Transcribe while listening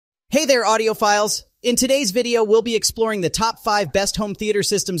Hey there, audiophiles! In today's video, we'll be exploring the top 5 best home theater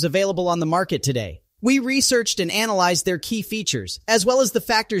systems available on the market today. We researched and analyzed their key features, as well as the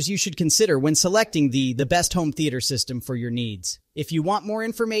factors you should consider when selecting the best home theater system for your needs. If you want more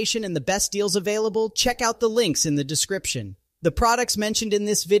information and the best deals available, check out the links in the description. The products mentioned in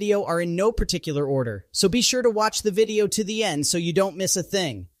this video are in no particular order, so be sure to watch the video to the end so you don't miss a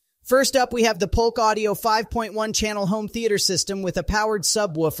thing. First up, we have the Polk Audio 5.1 channel home theater system with a powered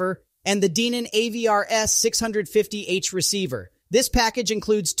subwoofer and the Denon AVR-S 650H receiver. This package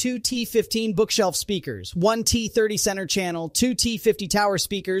includes 2 T15 bookshelf speakers, 1 T30 center channel, 2 T50 tower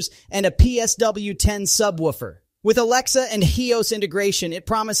speakers, and a PSW-10 subwoofer. With Alexa and HEOS integration, it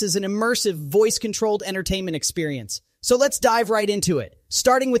promises an immersive, voice-controlled entertainment experience. So let's dive right into it.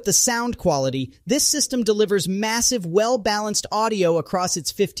 Starting with the sound quality, this system delivers massive, well-balanced audio across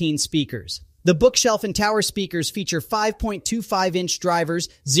its 15 speakers. The bookshelf and tower speakers feature 5.25-inch drivers,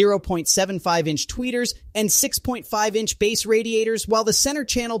 0.75-inch tweeters, and 6.5-inch bass radiators, while the center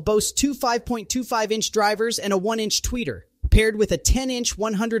channel boasts 2 5.25-inch drivers and a 1-inch tweeter. Paired with a 10-inch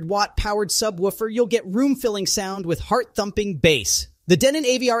 100-watt powered subwoofer, you'll get room-filling sound with heart-thumping bass. The Denon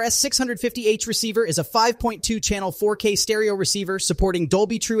AVR-S 650H receiver is a 5.2-channel 4K stereo receiver supporting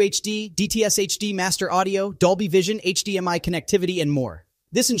Dolby True HD, DTS HD Master Audio, Dolby Vision, HDMI connectivity, and more.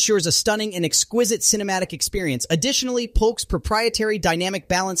 This ensures a stunning and exquisite cinematic experience. Additionally, Polk's proprietary dynamic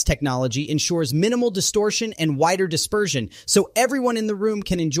balance technology ensures minimal distortion and wider dispersion, so everyone in the room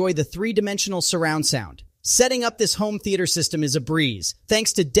can enjoy the 3-dimensional surround sound. Setting up this home theater system is a breeze,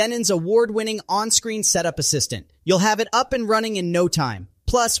 thanks to Denon's award-winning on-screen setup assistant. You'll have it up and running in no time.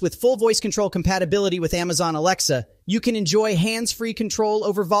 Plus, with full voice control compatibility with Amazon Alexa, you can enjoy hands-free control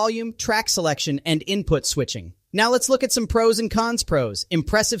over volume, track selection, and input switching. Now let's look at some pros and cons. Pros: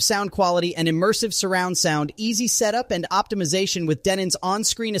 impressive sound quality and immersive surround sound, easy setup and optimization with Denon's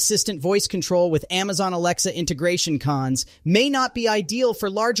on-screen assistant voice control with Amazon Alexa integration. Cons: may not be ideal for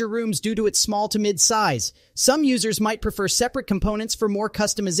larger rooms due to its small to mid-size. Some users might prefer separate components for more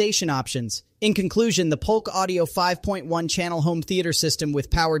customization options. In conclusion, the Polk Audio 5.1 channel home theater system with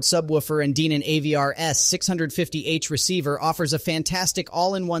powered subwoofer and Denon AVR-S 650H receiver offers a fantastic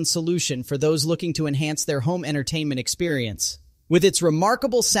all-in-one solution for those looking to enhance their home entertainment experience. With its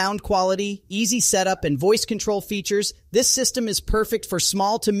remarkable sound quality, easy setup, and voice control features, this system is perfect for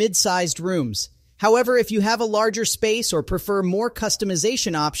small to mid-sized rooms. However, if you have a larger space or prefer more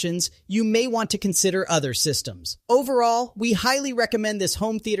customization options, you may want to consider other systems. Overall, we highly recommend this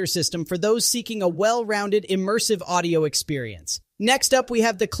home theater system for those seeking a well-rounded, immersive audio experience. Next up, we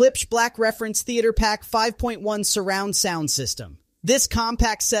have the Klipsch Black Reference Theater Pack 5.1 Surround Sound System. This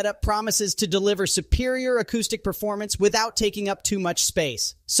compact setup promises to deliver superior acoustic performance without taking up too much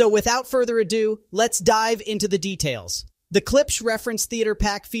space. So without further ado, let's dive into the details. The Klipsch Reference Theater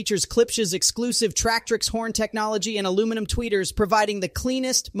Pack features Klipsch's exclusive Tractrix horn technology and aluminum tweeters, providing the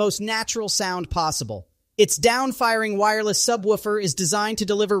cleanest, most natural sound possible. Its down-firing wireless subwoofer is designed to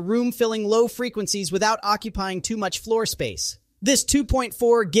deliver room-filling low frequencies without occupying too much floor space. This 2.4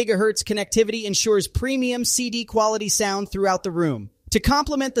 GHz connectivity ensures premium CD-quality sound throughout the room. To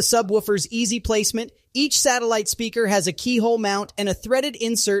complement the subwoofer's easy placement, each satellite speaker has a keyhole mount and a threaded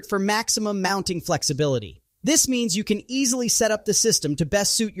insert for maximum mounting flexibility. This means you can easily set up the system to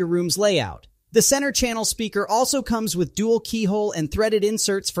best suit your room's layout. The center channel speaker also comes with dual keyhole and threaded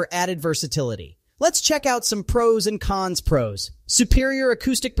inserts for added versatility. Let's check out some pros and cons. Pros: superior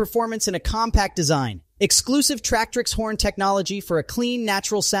acoustic performance and a compact design. Exclusive Tractrix horn technology for a clean,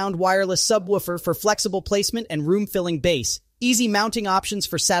 natural sound wireless subwoofer for flexible placement and room-filling bass. Easy mounting options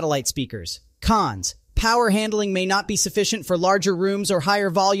for satellite speakers. Cons: power handling may not be sufficient for larger rooms or higher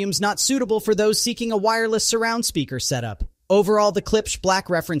volumes, not suitable for those seeking a wireless surround speaker setup. Overall, the Klipsch Black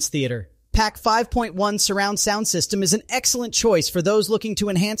Reference Theater Pack 5.1 surround sound system is an excellent choice for those looking to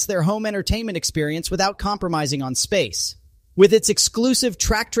enhance their home entertainment experience without compromising on space. With its exclusive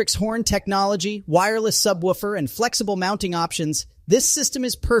Tractrix horn technology, wireless subwoofer, and flexible mounting options, this system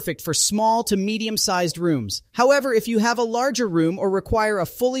is perfect for small to medium-sized rooms. However, if you have a larger room or require a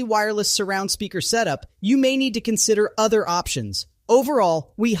fully wireless surround speaker setup, you may need to consider other options.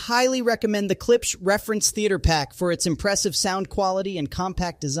 Overall, we highly recommend the Klipsch Reference Theater Pack for its impressive sound quality and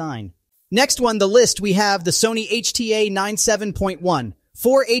compact design. Next on the list, we have the Sony HTA97.1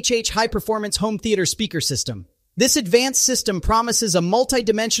 4HH high-performance home theater speaker system. This advanced system promises a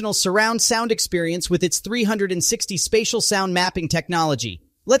multi-dimensional surround sound experience with its 360 spatial sound mapping technology.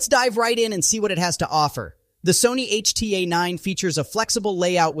 Let's dive right in and see what it has to offer. The Sony HTA9 features a flexible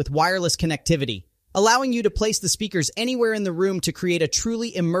layout with wireless connectivity. allowing you to place the speakers anywhere in the room to create a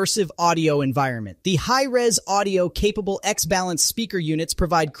truly immersive audio environment. The high-res audio-capable X-Balance speaker units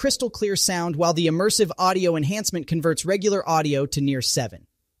provide crystal-clear sound, while the immersive audio enhancement converts regular audio to near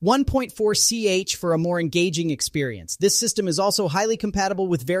 1.4 ch for a more engaging experience. This system is also highly compatible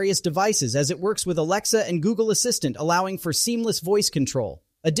with various devices as it works with Alexa and Google Assistant, allowing for seamless voice control.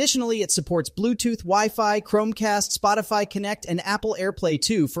 Additionally, it supports Bluetooth, Wi-Fi, Chromecast, Spotify Connect, and Apple AirPlay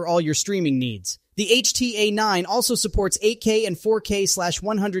 2 for all your streaming needs. The HTA9 also supports 8K and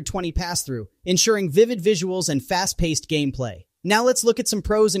 4K/120 pass-through, ensuring vivid visuals and fast-paced gameplay. Now let's look at some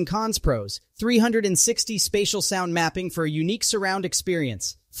pros and cons. Pros: 360 spatial sound mapping for a unique surround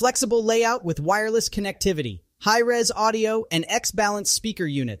experience. Flexible layout with wireless connectivity. High-res audio and X-Balance speaker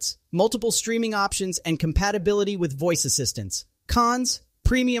units. Multiple streaming options and compatibility with voice assistants. Cons: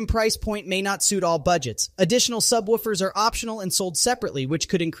 premium price point may not suit all budgets. Additional subwoofers are optional and sold separately, which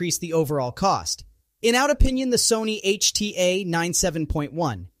could increase the overall cost. In our opinion, the Sony HTA9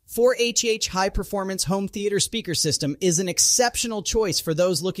 7.1 4HH high-performance home theater speaker system is an exceptional choice for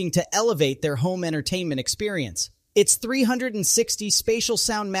those looking to elevate their home entertainment experience. Its 360 spatial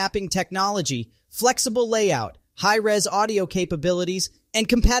sound mapping technology, flexible layout, high-res audio capabilities, and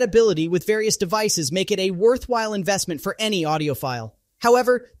compatibility with various devices make it a worthwhile investment for any audiophile.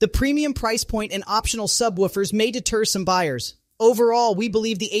 However, the premium price point and optional subwoofers may deter some buyers. Overall, we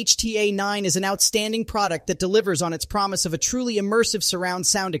believe the HTA9 is an outstanding product that delivers on its promise of a truly immersive surround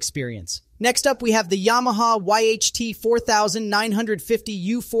sound experience. Next up, we have the Yamaha YHT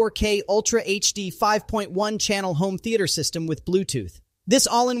 4950U 4K Ultra HD 5.1 channel home theater system with Bluetooth. This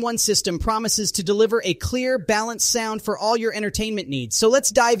all-in-one system promises to deliver a clear, balanced sound for all your entertainment needs. So let's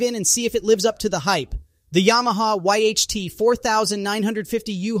dive in and see if it lives up to the hype. The Yamaha YHT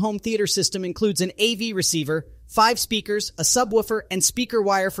 4950U home theater system includes an AV receiver, 5 speakers, a subwoofer, and speaker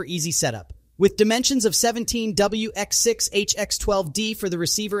wire for easy setup. With dimensions of 17WX6HX12D for the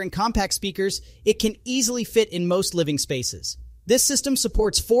receiver and compact speakers, it can easily fit in most living spaces. This system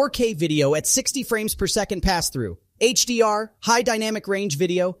supports 4K video at 60 frames per second pass-through, HDR, high dynamic range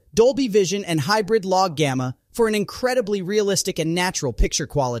video, Dolby Vision, and hybrid log gamma for an incredibly realistic and natural picture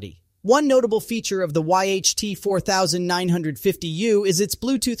quality. One notable feature of the YHT 4950U is its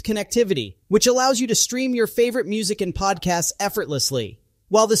Bluetooth connectivity, which allows you to stream your favorite music and podcasts effortlessly.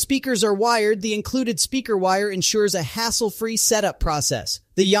 While the speakers are wired, the included speaker wire ensures a hassle-free setup process.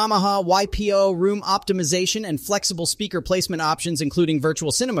 The Yamaha YPO room optimization and flexible speaker placement options, including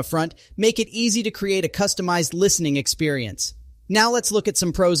virtual cinema front, make it easy to create a customized listening experience. Now let's look at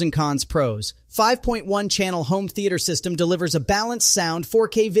some pros and cons. Pros: 5.1 channel home theater system delivers a balanced sound,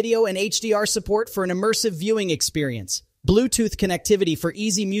 4K video, and HDR support for an immersive viewing experience. Bluetooth connectivity for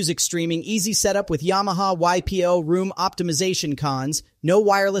easy music streaming, easy setup with Yamaha YPO room optimization. Cons: no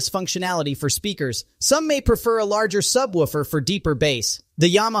wireless functionality for speakers. Some may prefer a larger subwoofer for deeper bass.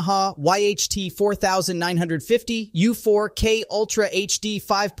 The Yamaha YHT 4950U 4K Ultra HD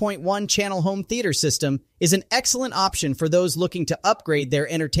 5.1 channel home theater system is an excellent option for those looking to upgrade their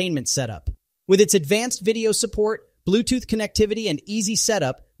entertainment setup. With its advanced video support, Bluetooth connectivity, and easy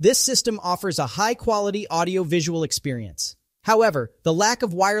setup, this system offers a high-quality audio-visual experience. However, the lack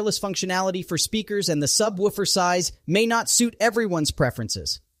of wireless functionality for speakers and the subwoofer size may not suit everyone's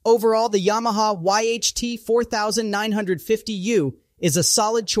preferences. Overall, the Yamaha YHT 4950U is a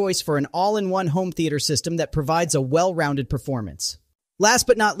solid choice for an all-in-one home theater system that provides a well-rounded performance. Last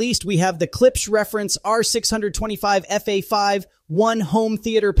but not least, we have the Klipsch Reference R625 FA5 1 Home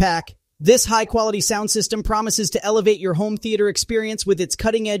Theater Pack. This high-quality sound system promises to elevate your home theater experience with its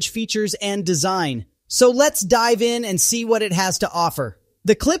cutting-edge features and design. So let's dive in and see what it has to offer.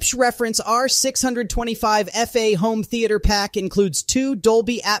 The Klipsch Reference R625 FA Home Theater Pack includes 2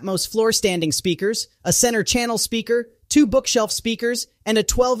 Dolby Atmos floor-standing speakers, a center channel speaker, 2 bookshelf speakers, and a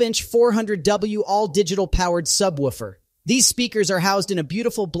 12-inch 400W all-digital powered subwoofer. These speakers are housed in a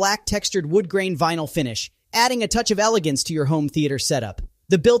beautiful black textured wood grain vinyl finish, adding a touch of elegance to your home theater setup.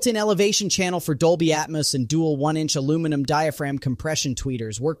 The built-in elevation channel for Dolby Atmos and dual 1-inch aluminum diaphragm compression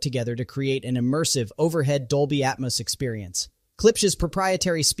tweeters work together to create an immersive overhead Dolby Atmos experience. Klipsch's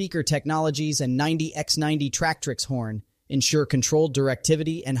proprietary speaker technologies and 90x90 Tractrix horn ensure controlled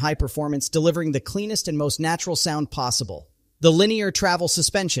directivity and high performance, delivering the cleanest and most natural sound possible. The linear travel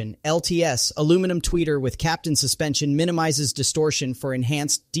suspension, LTS, aluminum tweeter with captain suspension minimizes distortion for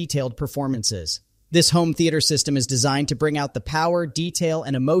enhanced, detailed performances. This home theater system is designed to bring out the power, detail,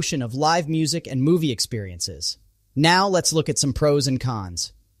 and emotion of live music and movie experiences. Now let's look at some pros and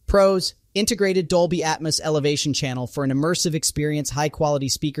cons. Pros: integrated Dolby Atmos elevation channel for an immersive experience, high-quality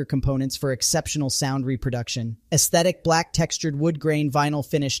speaker components for exceptional sound reproduction, aesthetic black textured wood grain vinyl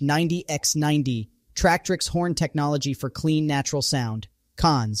finish 90x90 Tractrix horn technology for clean, natural sound.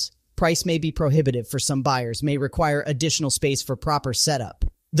 Cons. Price may be prohibitive for some buyers, may require additional space for proper setup.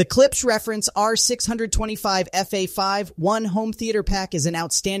 The Klipsch reference R625 FA5 1 home theater pack is an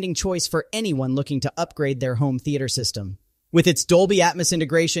outstanding choice for anyone looking to upgrade their home theater system. With its Dolby Atmos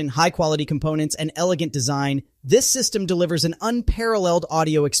integration, high-quality components, and elegant design, this system delivers an unparalleled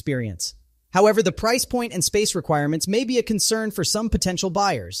audio experience. However, the price point and space requirements may be a concern for some potential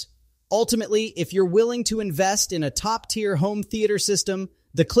buyers. Ultimately, if you're willing to invest in a top-tier home theater system,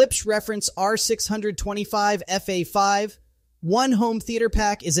 the Klipsch reference R625 FA5 1 home theater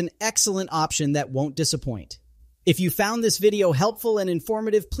pack is an excellent option that won't disappoint. If you found this video helpful and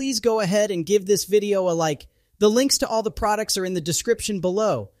informative, please go ahead and give this video a like. The links to all the products are in the description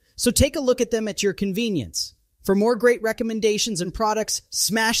below, so take a look at them at your convenience. For more great recommendations and products,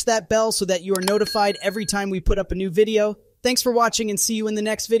 smash that bell so that you are notified every time we put up a new video. Thanks for watching and see you in the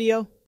next video.